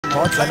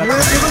बहुत गलत है।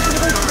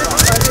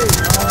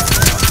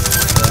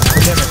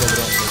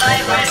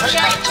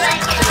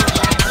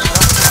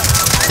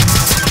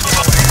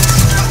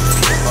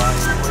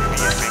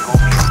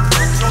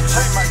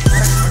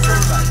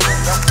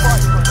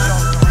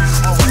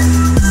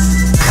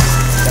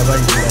 Double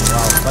dealer,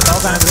 wow. बताओ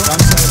कहाँ है bro?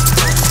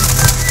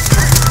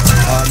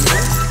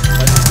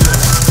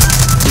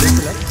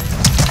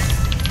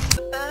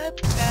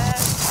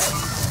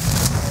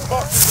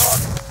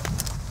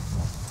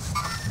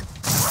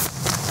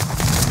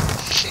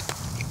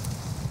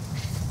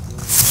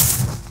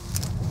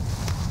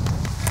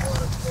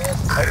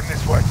 Heading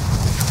this way.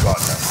 Got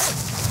them.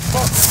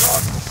 Mark the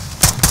target.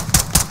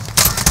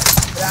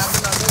 Grab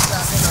another.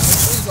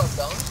 Please drop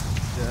down.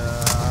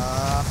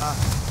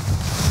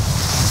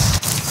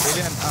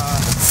 Alien,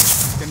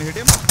 can you hit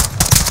him?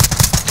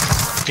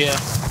 Yeah.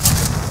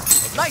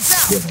 Lights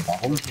out.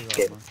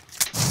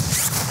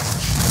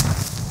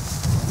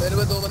 मेरे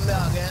पे 2 बंदे आ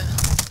गए हैं।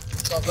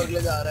 चॉपर के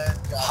लिए जा रहे हैं।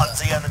 Hunt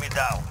the enemy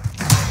down.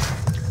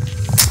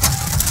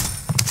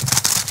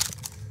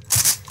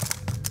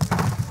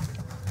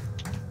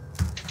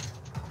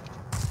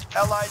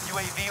 Allied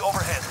UAV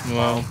overhead.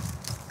 Wow.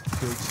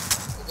 Huge.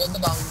 Get the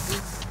bounty.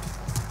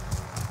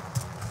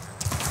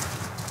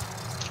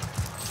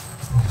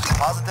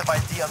 Positive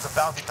ID on the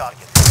bounty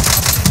target.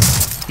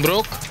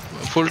 Broke.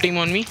 Full team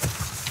on me.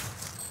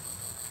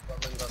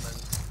 Coming.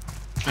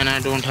 And I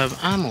don't have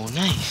ammo.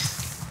 Nice.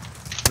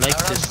 Like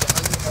this.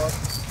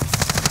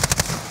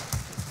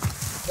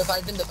 They're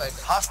fighting.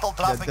 Hostile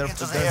dropping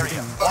into the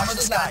area. Watch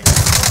the sky.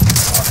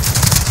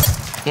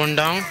 One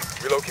down.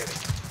 Relocating.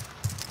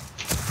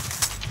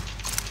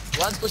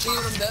 One's pushing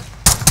you from there.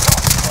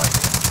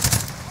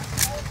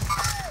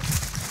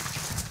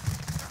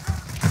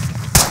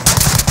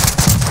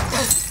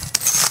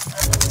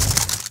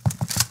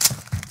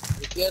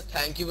 Yeah,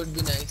 thank you would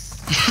be nice.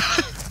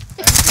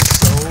 Thank you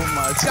so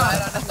much. Sky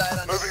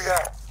runner. Moving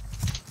out.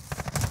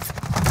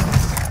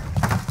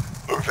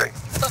 Moving.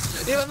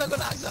 ये बंदा को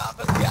नाक से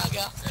आपस में आ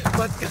गया।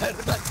 मत कर।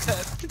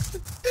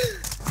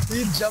 He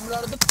jumped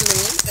out of the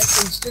plane and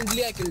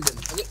instantly I killed him.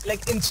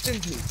 Like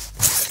instantly.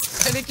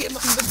 And he came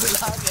on the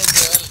gulag as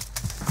well.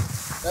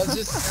 That's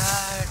just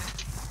sad,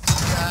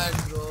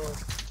 bro.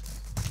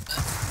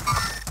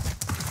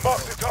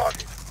 Mark the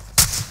target.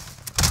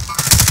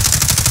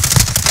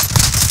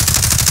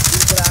 You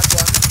cracked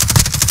one.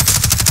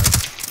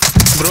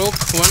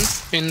 Broke one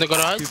in the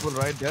garage. People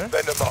right there.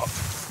 Bend them up.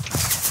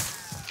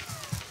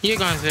 ये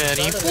कहाँ से आ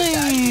रही है?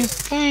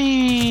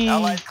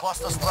 Allied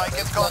cluster strike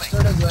incoming.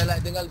 Clustered as well. I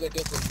think I'll get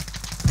your thing.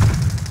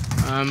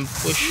 I'm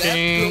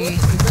pushing.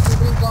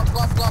 Cop.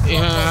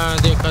 हाँ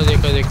देखा.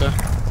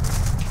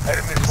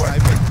 Heading this way.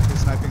 He's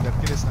sniping. That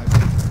kid is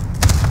sniping.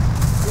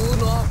 Two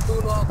knocks.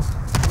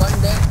 One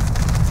dead.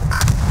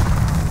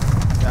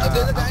 Yeah.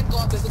 There's a guy in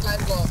cop. There's a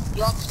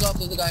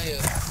guy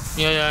here.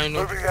 Yeah, I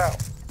know. Moving out.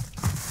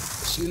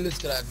 The shield is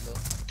cracked though.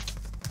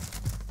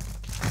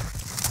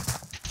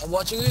 I'm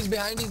watching you. He's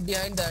behind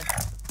that.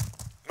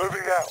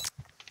 Moving out.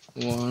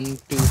 1,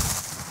 2.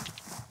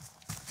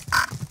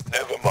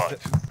 Never mind.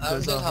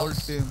 There's a whole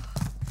team.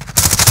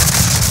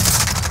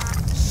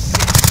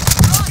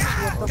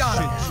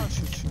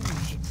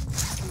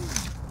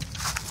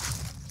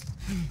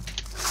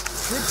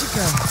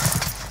 Critical.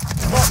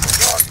 Mark the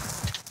target.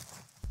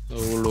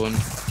 Old one.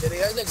 Can you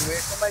guys like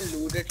wait for my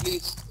loot at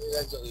least? You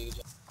guys don't use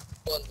it.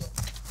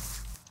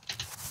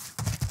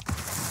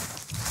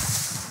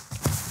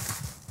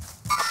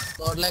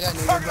 Not like I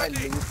needed my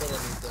loot or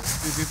anything.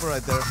 3 people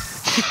right there.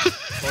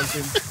 Whole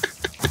team.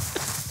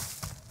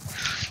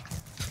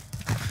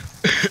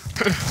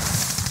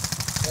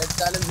 Red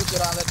talent भी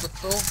चुरा गए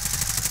कुत्तों।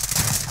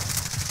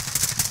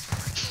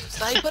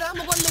 Sniper है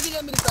मुझे लेके जा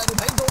मेरी सारी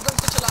भाई 2 गन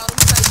से चला रहा हूँ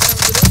स्नाइपर है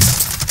मुझे।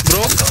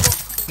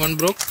 One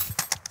broke.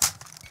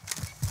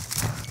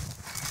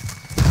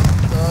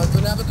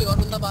 तूने यहाँ पे कोई और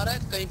बंदा मारा है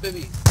कहीं पे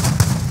भी?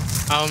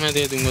 आओ मैं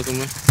दे दूँगा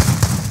तुम्हें।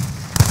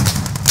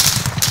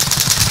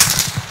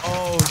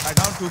 Oh, I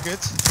downed 2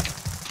 kids.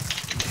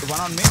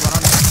 One on me.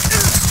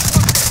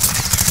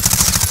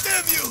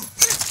 Damn you!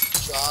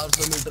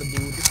 400 metre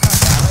दूर।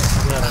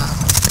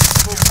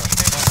 Move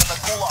teammates in the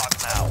gulag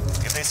now.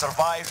 If they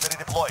survive, they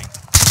redeploy.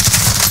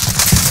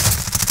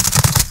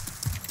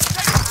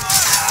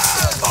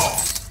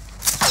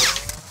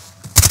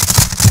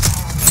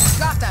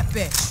 Got that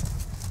bitch.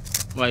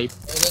 Wipe.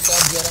 मेरे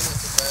कॉप जरा में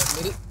चुका है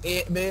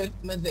मेरी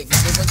मैं देख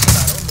 2 गन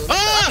चला रहा हूँ दोनों।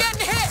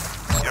 Getting hit.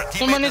 Your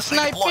Someone teammate is is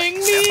redeploying. sniping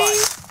me. Stand by.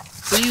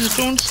 Please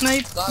don't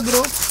snipe,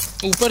 bro.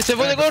 ऊपर से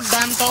वो देखो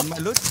damn top. On my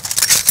loot.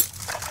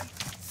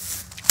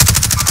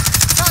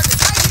 Target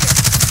right here.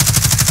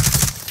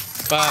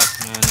 Fuck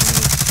man.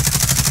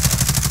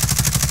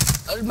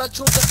 अरे मैं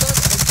छूट सकता हूँ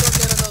हेडशॉट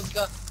ले रहा था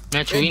उसका।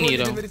 मैं छू ही नहीं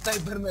रहा हूँ। मेरी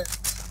स्नाइपर में।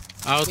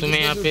 आओ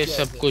तुम्हें यहाँ पे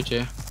सब कुछ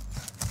है।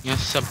 यहाँ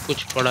सब कुछ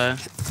पड़ा है।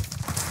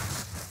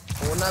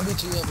 होना भी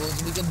चाहिए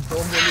भोजनी के 2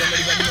 गोलियां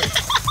मेरी गन में।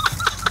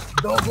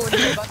 2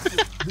 गोलियां बस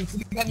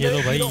दूसरी गन ये लो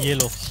भाई ये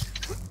लो।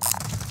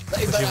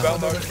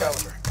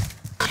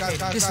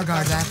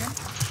 Disregard that.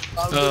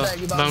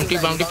 बाउंटी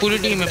बाउंटी पूरी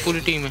टीम है, पूरी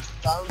टीम है।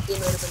 बाउंटी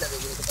मेरे पे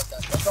लगेगी, मुझे पता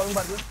है। स्ट्रांग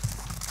मार दो।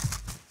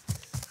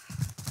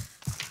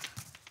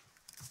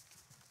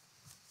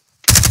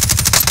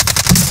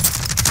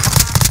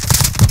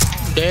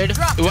 Dead.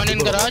 One in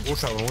garage.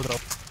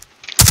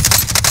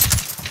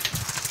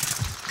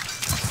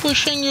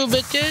 Pushing you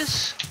bitches.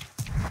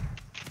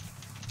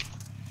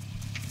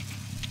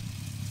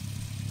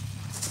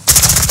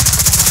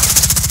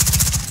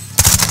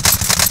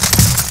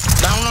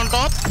 Down on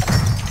top.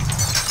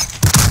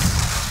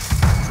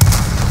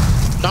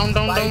 Down.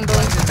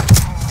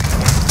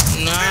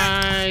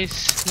 Nice.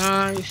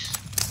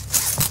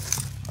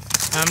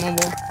 Ammo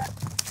bomb.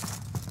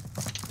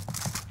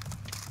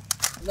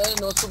 नहीं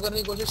नोस्टो करने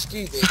की कोशिश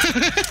की थी।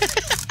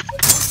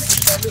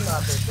 पहले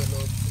मार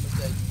दो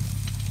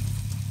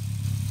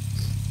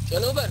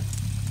चलो पर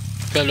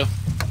चलो।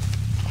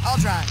 I'll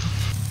drive.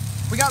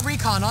 We got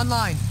recon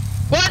online.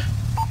 What?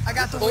 I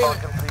got the Wait. wheel.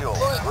 Talking to you.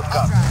 Good I'll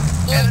copy.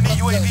 drive. Enemy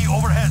UAV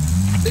overhead.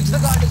 Ditch the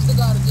car, just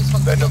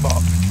fuck Send them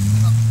up.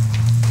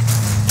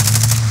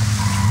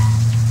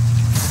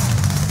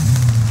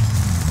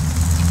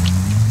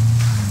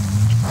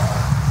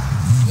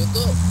 ये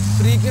तो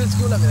फ्री किल्स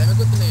क्यों लग रहे हैं? मेरे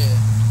को इतने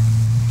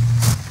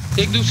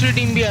एक दूसरी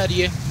टीम भी आ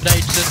रही है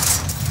राइट से।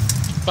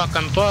 Fuck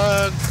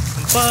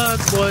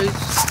boys.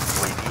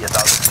 UAV is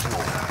out of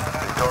fuel.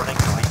 Returning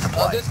to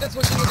resupply. this guy's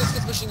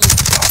pushing you.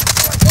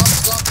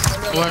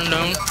 Stop. One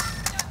down.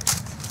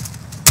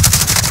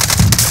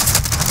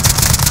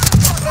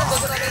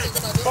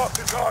 Fuck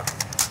the talk.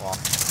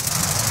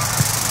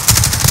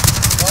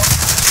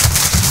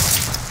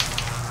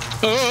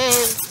 Oh.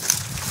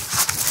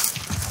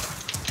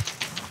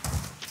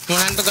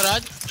 One in the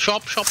garage.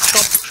 Shop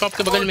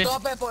के बगल में।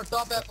 Top airport.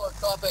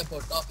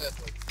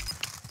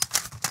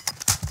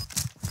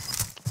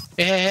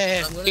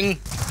 है किंग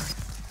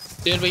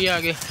तेरे भैया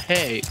आगे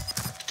है।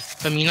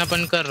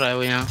 कमीनापन कर रहा है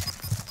वो यहाँ।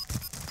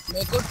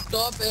 मेरे को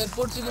टॉप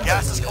एयरपोर्ट से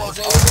Gas is close.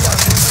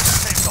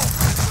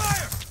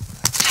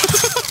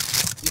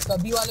 ये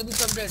सभी वाले भी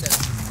सब डेड है।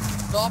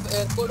 टॉप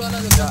एयरपोर्ट वाला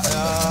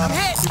I'm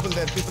hit. People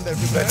there.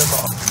 Send them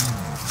up.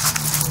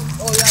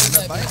 ओ यार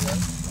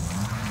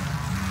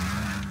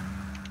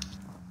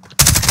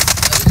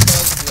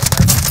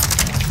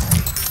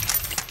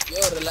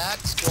Yo, relax,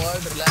 squad,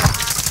 relax.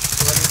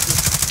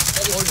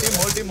 Whole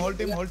team.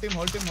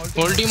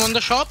 Whole team on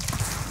the shop.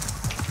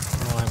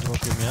 No, I have no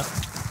team yet.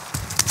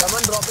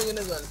 Someone dropping in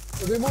as well.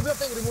 Remove your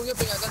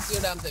ping. I can't see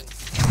a damn thing.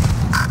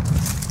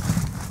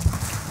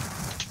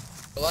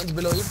 One's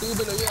below you, two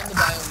below you on the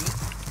buy only.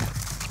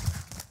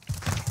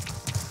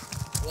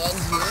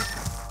 One's here.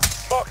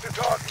 Fuck the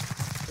talk.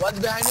 One's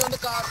behind you on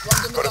the car.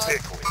 One's on the Got a car.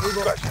 vehicle. Here you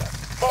go. Crash that.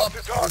 Fuck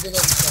the talk.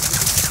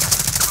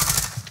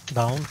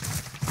 Down.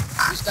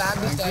 You stand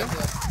here.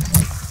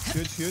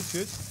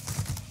 Huge.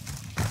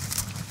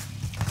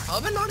 How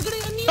am I not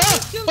getting any Ah,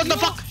 kills? what the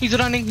fuck? He's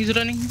running.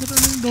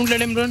 Don't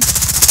let him run.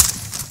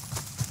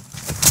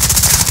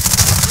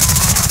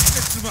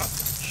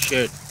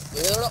 Shit.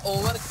 ये थोड़ा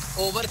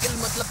overkill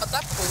मतलब पता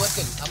है?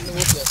 Overkill हमने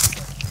वो किया।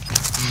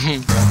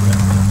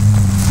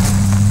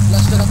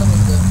 Flush लगा था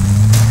मुझे।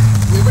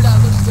 ये भी डाल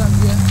दो इसके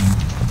आगे है।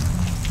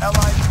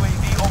 Allied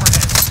UAV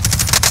overhead.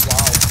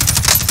 Wow.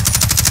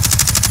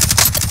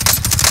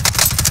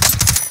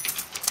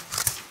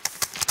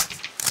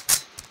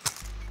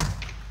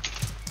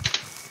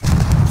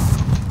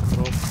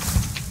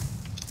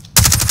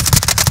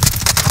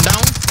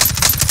 Down.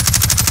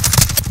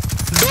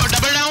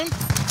 Double down.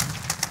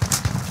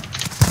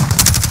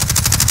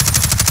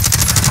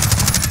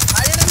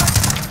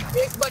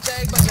 एक बचा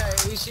है।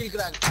 He shield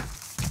crack.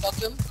 Fuck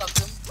him.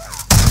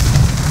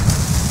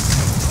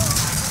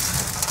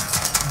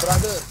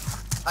 Brother,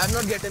 I'm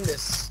not getting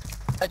this.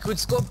 I quick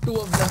scope two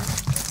of them.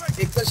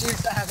 एक का shield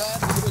crack आया,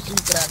 दूसरे का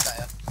shield crack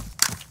आया।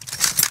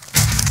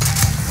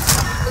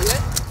 ये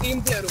team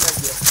player हूँ मैं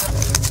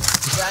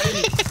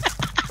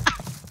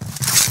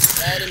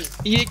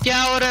ये। ये क्या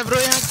हो रहा है ब्रो?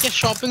 यहाँ क्या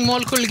शॉपिंग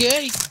मॉल खुल गया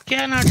है?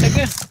 क्या नाटक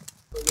है?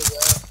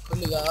 खुल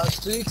गया।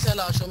 स्ट्रीक्स है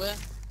लाशों में।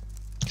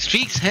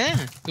 स्ट्रीक्स हैं?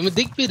 तुम्हें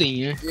दिख भी रही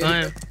हैं? कहाँ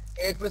है?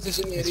 एक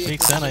प्रिसिशन एरिया।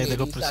 Streaks है ना, ये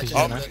देखो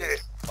precision है।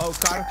 Oh,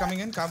 car coming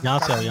in. यहाँ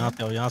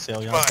से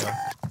आओ।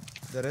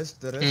 There is.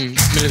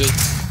 मिल गई।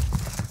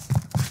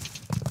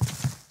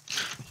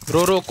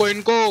 ब्रो रोको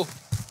इनको।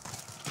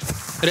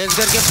 रेस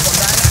करके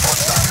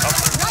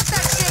Knock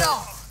that shit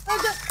off.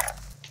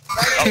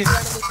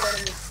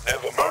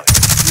 Never mind.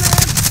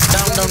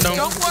 Down.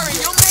 Don't worry,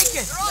 you'll make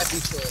it. मैं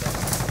पीछे हो रहा हूँ।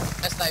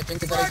 मैं स्नाइपिंग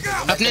की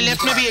तरफ। अपने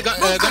लेफ्ट में भी है।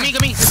 गमी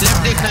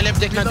लेफ्ट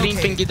देखना ग्रीन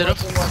पिंक की तरफ।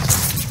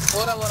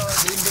 हो रहा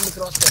ग्रीन पिंक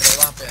क्रॉस कर रहा है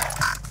वहाँ पे।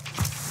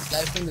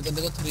 लाइफ पिंक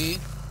देखो 3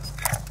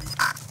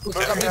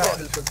 उसका भी है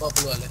बिल्कुल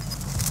पर्पल वाले।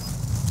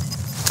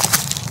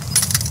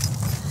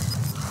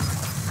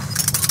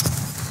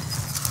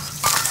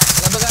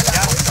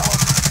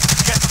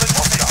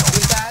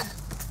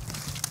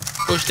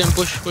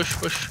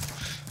 पुश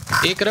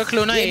एक रख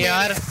लो ना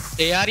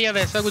AR या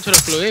वैसा कुछ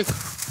रख लो एक।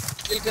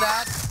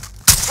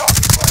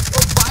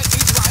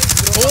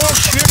 Oh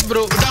shit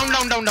bro,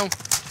 down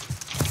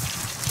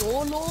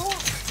solo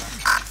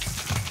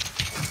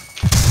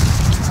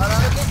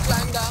Another kid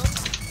flying down.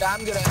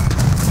 Damn गिरा है.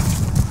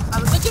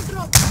 Another kid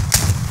drop.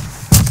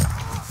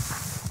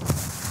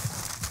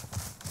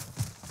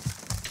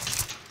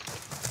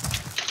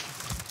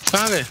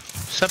 कहाँ गए?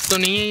 सब तो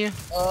नहीं है ये.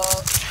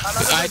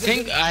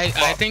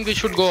 I think we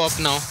should go up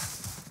now.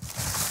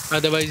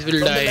 Otherwise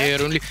we'll die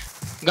here only.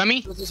 Gummy,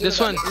 this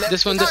one.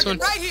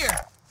 Right here.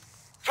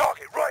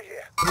 Target right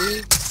here.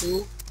 3,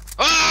 2.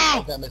 Oh!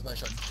 Okay, I missed my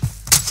shot.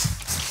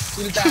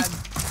 Kill tag.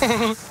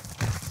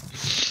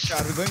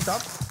 Are we going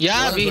top?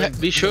 Yeah,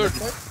 we should.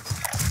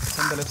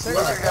 From the left side?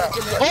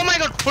 Oh my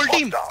god, full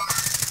team.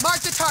 Mark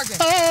the target.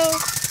 Oh,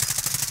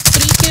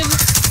 3 kill.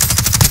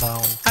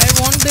 Down. I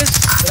want this.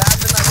 Grab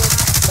the nugget.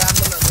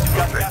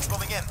 Got gas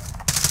moving in.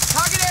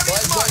 Target area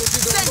is marked. If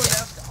you don't Send go it.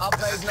 left, up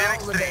right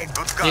now, we're dead.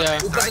 Good Scott. Yeah.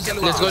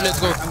 Let's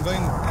go. I'm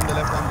going on the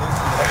left.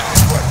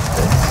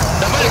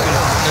 Double kill.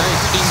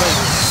 Nice team fight.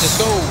 Let's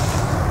go.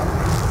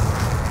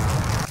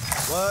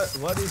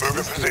 What is Move in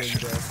this doing position.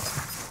 there?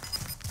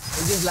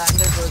 We just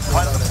landed first.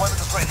 Final deployment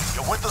is ready.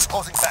 Your window's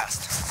closing fast.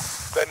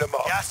 Bend them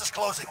up. Gas is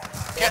closing.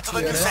 Get to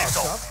the new safe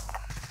zone.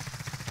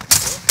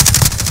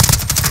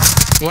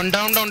 One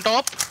down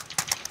top.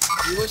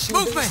 He was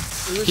shooting. Movement.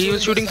 He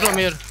was shooting from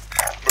here.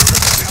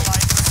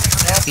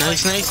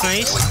 Nice. UAV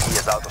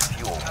is out of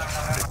fuel.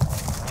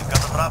 You've got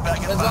the drop back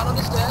in There's one line. on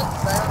the stairs.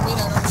 Right on me.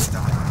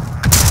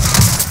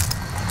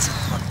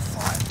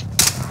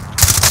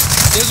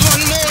 There's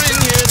one more in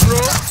here,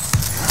 bro.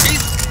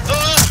 He's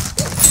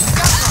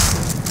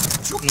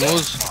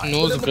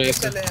nose break.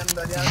 चले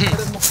अंदर यार.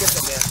 मेरे मुक्के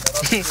चले अंदर.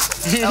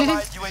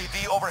 Allied UAV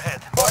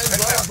overhead.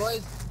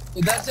 Boys.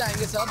 इधर से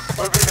आएंगे सब.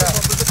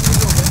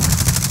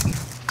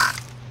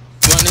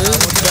 One is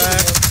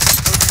back.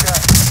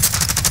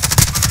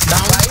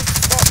 Down.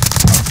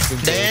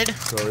 Dead.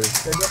 Sorry.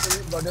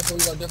 Got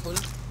your full.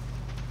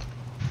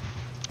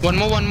 One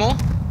more.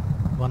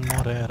 One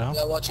more here, huh?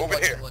 Yeah, watching.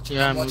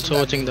 Yeah, I'm also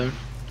watching that.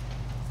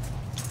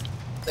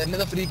 Then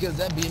the free kills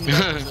है. Beam का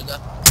push हो जा.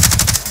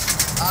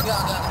 आगे.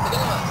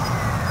 निकल ना.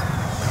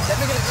 Let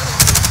me kill.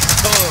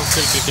 Oh,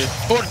 kill.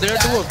 Oh, there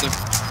are 2 of them.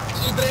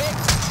 She break.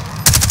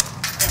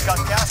 You've got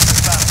gas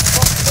inbound.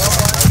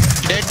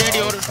 Dead.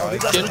 You're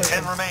kill.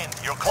 10 remain.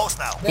 You're close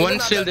now. One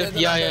still there.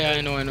 Yeah,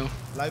 I know.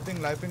 Liping.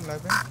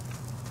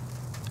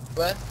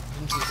 Where?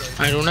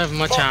 I don't have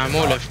much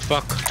ammo left.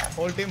 Fuck.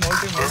 Whole team.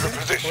 Dropping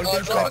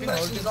Sniping.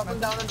 munitions, dropping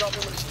down and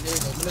dropping munitions. There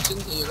you go.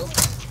 Munitions, here you go.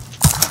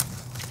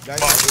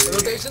 Guys,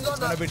 Rotations on it's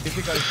gonna be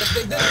difficult. Just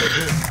take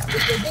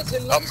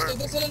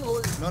this hill and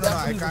hold. No,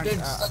 I can't.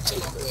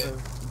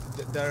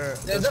 They're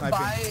There's a sniping.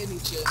 buy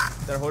नीचे.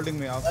 They're holding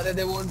me off.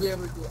 They won't be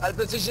able to. I'll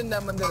precision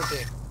them when they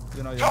rotate.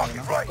 You know.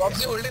 Target right here.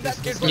 Copsy holding that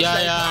kid for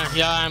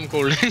Yeah, I'm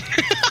cold.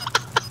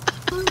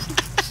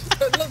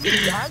 मतलब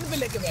ध्यान भी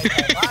लेके बैठा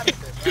है बाहर से.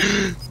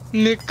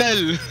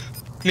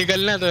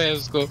 निकलना तो है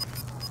उसको.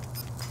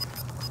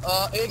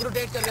 एक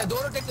रोटेट कर रहा है,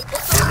 2 रोटेट कर.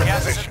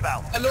 Gas is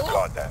inbound. Hello.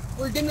 Got that.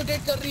 Full team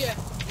rotate कर रही है.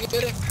 ये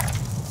तेरे.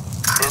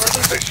 Move in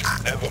position.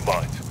 Never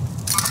mind.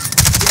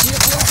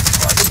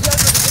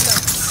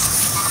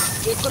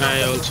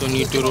 I also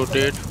need to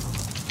rotate.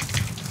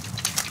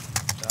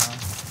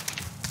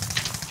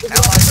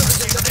 Allied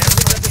precision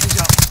airstrike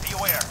incoming. Be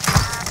aware.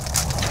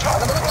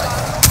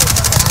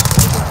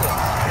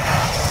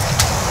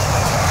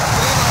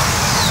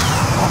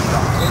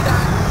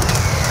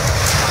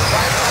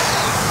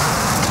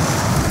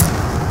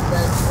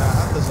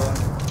 I'm the zone.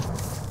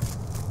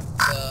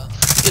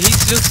 He's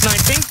still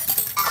sniping.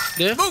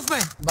 There.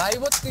 Movement. भाई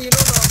वो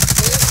तीनों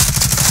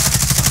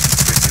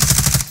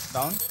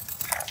Down.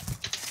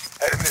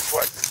 Heading this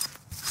way.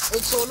 वो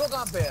solo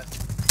कहाँ पे है?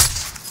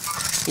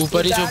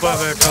 ऊपर ही छुपा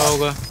बैठा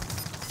होगा.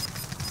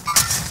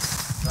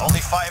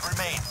 Only 5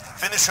 remain.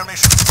 Finish your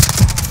mission.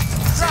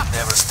 They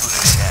never stood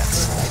a chance.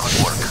 Good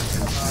work.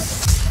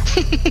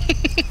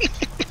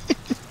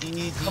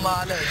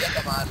 कमाल है, क्या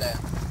कमाल है.